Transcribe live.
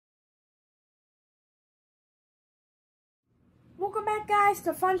Welcome back, guys,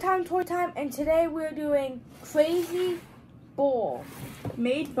 to Fun Time Toy Time, and today we're doing Crazy Ball,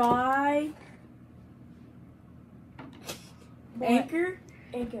 made by Anker.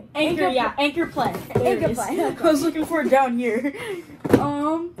 Yeah, Anker Play. Anker Play. I was looking for it down here.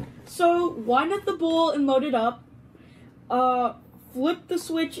 So wind up the bowl and load it up. Flip the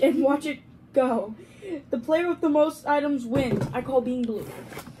switch and watch it go. The player with the most items wins. I call being blue.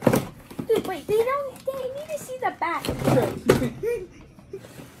 Dude, wait, they need to see the back.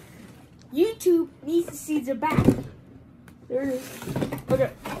 YouTube needs to see the back. There it is.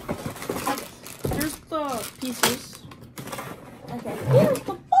 Okay. Here's the pieces. Okay. Here's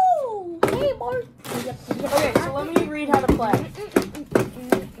the ball. Hey, boy. Okay, so let me read how to play.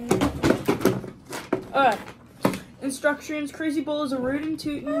 Alright. Instructions. Crazy Bull is a rootin'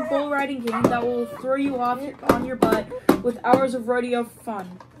 tootin' bull riding game that will throw you off on your butt with hours of rodeo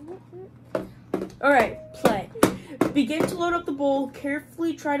fun. Alright, play. Begin to load up the bowl.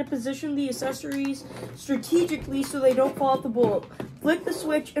 Carefully try to position the accessories strategically so they don't fall off the bowl. Flip the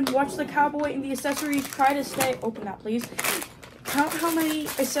switch and watch the cowboy and the accessories try to stay. Open that, please. Count how many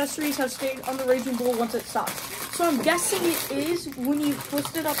accessories have stayed on the raging bull once it stops. So I'm guessing it is when you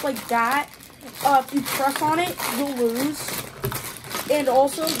twist it up like that. If you press on it, you'll lose. And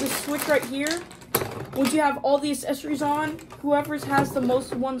also the switch right here. Once you have all the accessories on, whoever has the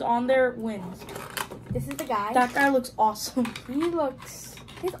most ones on there wins. This is the guy. That guy looks awesome.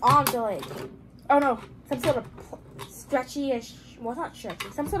 His arms are like, oh no, some sort of stretchy-ish, well, not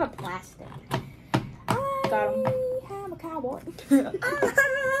stretchy, some sort of plastic. Got him. I'm a cowboy. I'm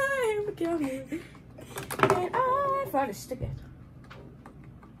a cowboy. And I found a sticker.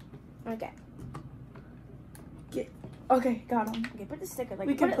 Okay. Okay, got him. Okay, put the sticker, like,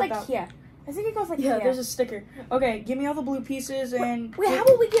 We can put it put like that. here. I think it goes like Yeah, here. there's a sticker. Okay, give me all the blue pieces and... Wait, how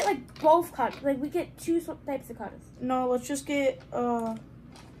about we get, like, both cutters? Like, we get two types of cutters. No, let's just get,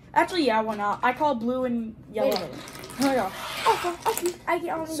 Actually, yeah, why not? I call blue and yellow. Wait a minute. Oh my god. Oh, okay. I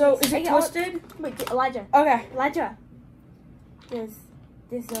get all of So, these. is it twisted? Wait, Elijah. Okay. Elijah. There's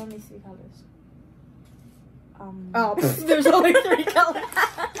only 3 colors. Oh, there's only 3 colors.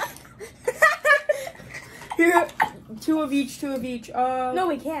 Here, 2 of each. No,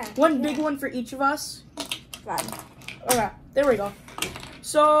 we can't. One big one for each of us. Fine. Okay, there we go.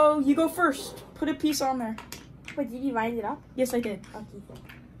 So, you go first. Put a piece on there. Wait, did you wind it up? Yes, I did. Okay.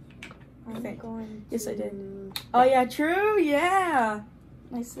 I think. Going to... Yes, I did. Oh, yeah, true. Yeah.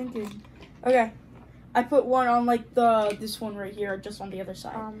 Nice thinking. Okay. I put one on, like, this one right here, just on the other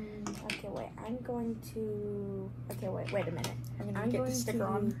side. Okay, wait. I'm going to... Okay, wait a minute. I'm gonna get the sticker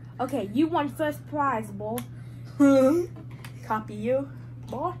on. Okay, you won first prize, boy. Copy you.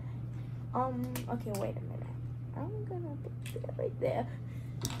 Boy. Okay, wait a minute. I'm gonna put it right there.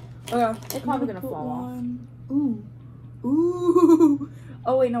 Okay. It's probably gonna fall off. Ooh. Ooh.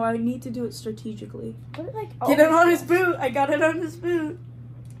 Oh, wait, no, I need to do it strategically. Put it like... Get it on his boot. I got it on his boot.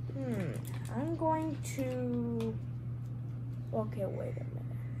 I'm going to... Okay, wait a minute.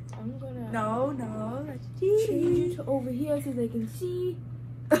 I'm gonna... No, that's change it to over here so they can see.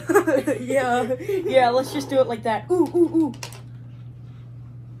 Yeah. Yeah, let's just do it like that. Ooh, ooh, ooh.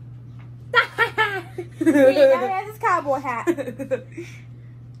 See, now he has his cowboy hat.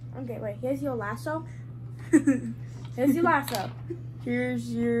 Okay, wait. Here's your lasso. Here's your lasso.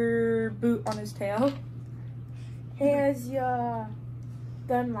 Here's your boot on his tail. Here's your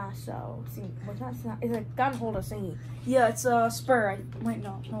gun lasso. See, it's a gun holder thingy. Yeah, it's a spur. Wait,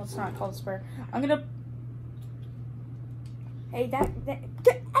 no, it's not called a spur. I'm gonna... Hey,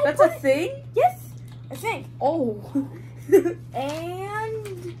 That's a thing? Yes, I think. Oh.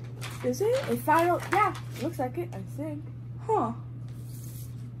 And... Is it? Yeah, looks like it, I think. Huh.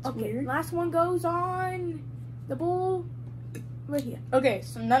 Okay, Weird. last one goes on the bowl right here. Okay,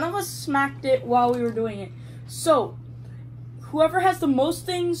 so none of us smacked it while we were doing it. So, whoever has the most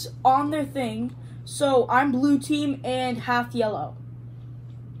things on their thing, so I'm blue team and half yellow.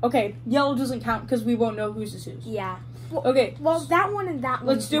 Okay, yellow doesn't count because we won't know whose is whose. Yeah. Well, Okay. Well, that one and that one.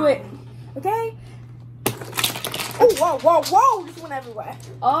 Let's do it. Okay? Oh, whoa. This went everywhere.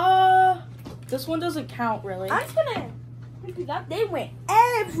 This one doesn't count, really. I'm just gonna pick it up. They went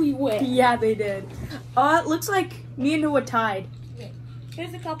everywhere. Yeah, they did. It looks like me and Noah tied.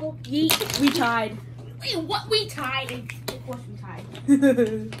 Here's a couple. Yeet. We tied. Wait, what? We tied? Of course we tied.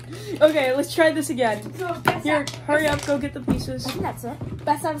 Okay, let's try this again. So, Here, hurry up, go get the pieces. I think that's it.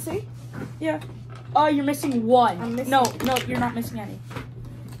 Best out of 3? Yeah. Oh, you're missing one. I'm missing- No, you're not missing any.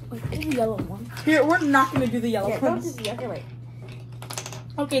 Wait, here's the yellow one. Here, we're not gonna do the yellow Yeah, don't ones. do the okay, wait.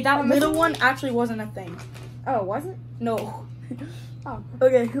 Okay, that middle one actually wasn't a thing. Oh, it wasn't? No. Oh.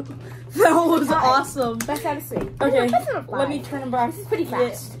 Okay. That was Hi. awesome. Best out of 3. Okay, That's not a let me 5. turn him back. This is pretty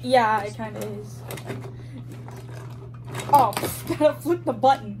fast. Yeah, it kind of is. Oh, gotta flip the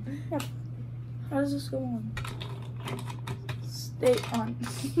button. Yep. How does this go on? Stay on.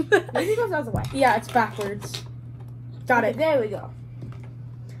 Maybe it goes the other way. Yeah, it's backwards. Got Okay, it. there we go.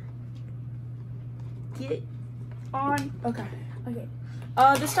 Get on. Okay. Okay.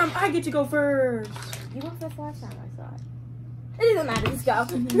 This time I get to go first. You went first last time, I thought. It doesn't matter, just go.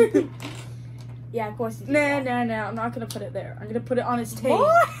 Yeah, of course you do. Nah, I'm not gonna put it there. I'm gonna put it on his tail.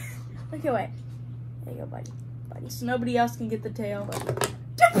 What? Okay, wait. There you go, buddy. So nobody else can get the tail.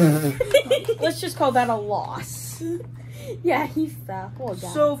 Let's just call that a loss. Yeah, he fell. Poor guy.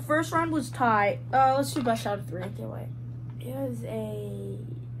 So first round was tie. Let's do best out of 3. Okay, wait. It was a...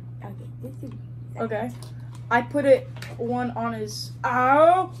 Okay, this is... Okay. I put it one on his...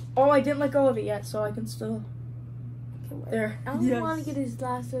 Ow! Oh, I didn't let go of it yet, so I can still... Okay, wait. There. I don't want to get his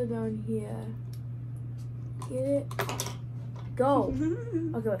lasso down here. Get it? Go.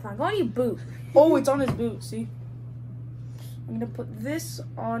 Okay, wait, fine. Go on your boot. Oh, it's on his boot, see? I'm gonna put this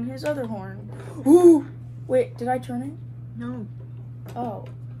on his other horn. Ooh! Wait, did I turn it? No. Oh.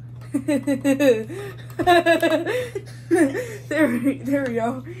 there we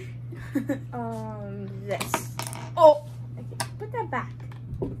go. This. Oh! Okay, put that back.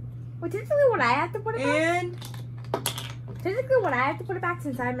 Wait, typically would I have to put it back? And... Typically would I have to put it back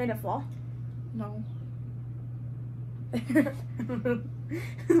since I made it fall? No. Put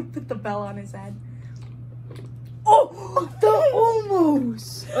the bell on his head. Oh! The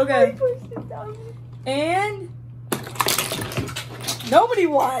almost! Okay. And... Nobody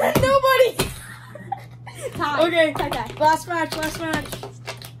won! Nobody! Tie. Okay. Tie. Last match.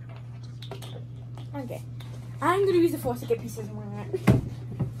 Okay. I'm gonna use the force to get pieces more.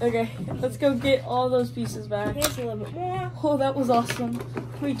 Okay, let's go get all those pieces back. Here's a little bit more. Oh, that was awesome.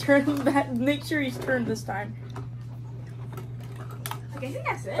 We turn him back. Make sure he's turned this time. Okay, I think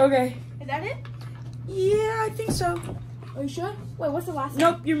that's it. Okay. Is that it? Yeah, I think so. Are you sure? Wait, what's the last one?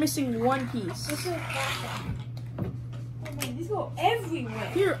 Nope, you're missing one piece. What's the last one? Oh my, these go everywhere.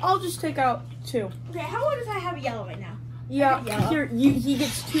 Here, I'll just take out 2. Okay, how old does I have a yellow right now? Yeah, Yellow. here, he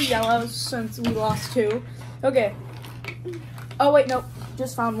gets 2 yellows since we lost 2. Okay. Oh, wait, nope.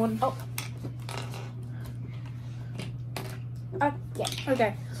 Just found one. Oh. Okay.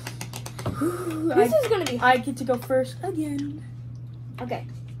 Okay. This is gonna be I get to go first again. okay.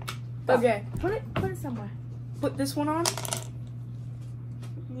 Okay. Put it somewhere. Put this one on. Put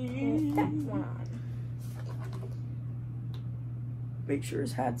that one on. Make sure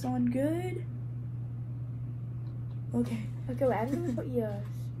his hat's on good. Okay. Okay, wait, I'm gonna put yours.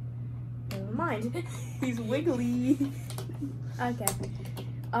 Never mind. He's wiggly. Okay.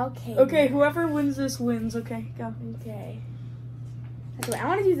 Okay. Okay, whoever wins this wins. Okay, go. Okay. Okay, wait, I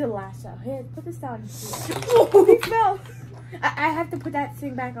want to use the lasso. Here, put this down here. Oh, He fell. I have to put that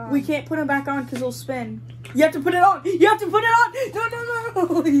thing back on. we can't put him back on because he'll spin. You have to put it on. You have to put it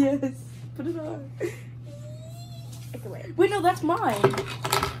on. No. Yes. Put it on. Okay, wait. Wait, no, that's mine.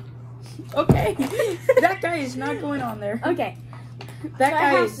 Okay. That guy is not going on there. Okay. That So I guy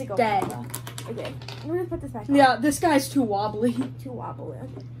have is to go dead. back. Okay. I'm gonna put this back on. Yeah, this guy's too wobbly. Too wobbly.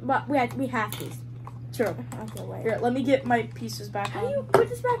 Okay. But we have these. True. Okay, wait. Here, let me get my pieces back How do on. you put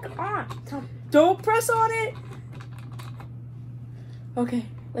this back on? Tell me. Don't press on it. Okay,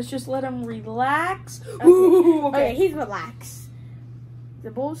 let's just let him relax. Okay. Ooh, Okay, he's relaxed. The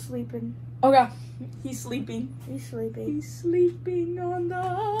bull's sleeping. Okay, he's sleeping. He's sleeping. He's sleeping on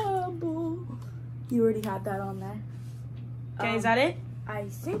the bull. You already had that on there. Okay, is that it? I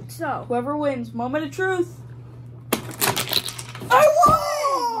think so. Whoever wins, moment of truth. I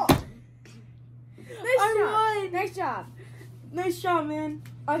won! I won! Nice job. Nice job, man.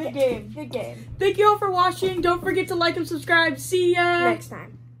 Okay. Good game. Good game. Thank you all for watching. Don't forget to like and subscribe. See ya! Next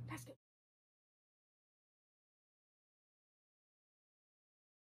time.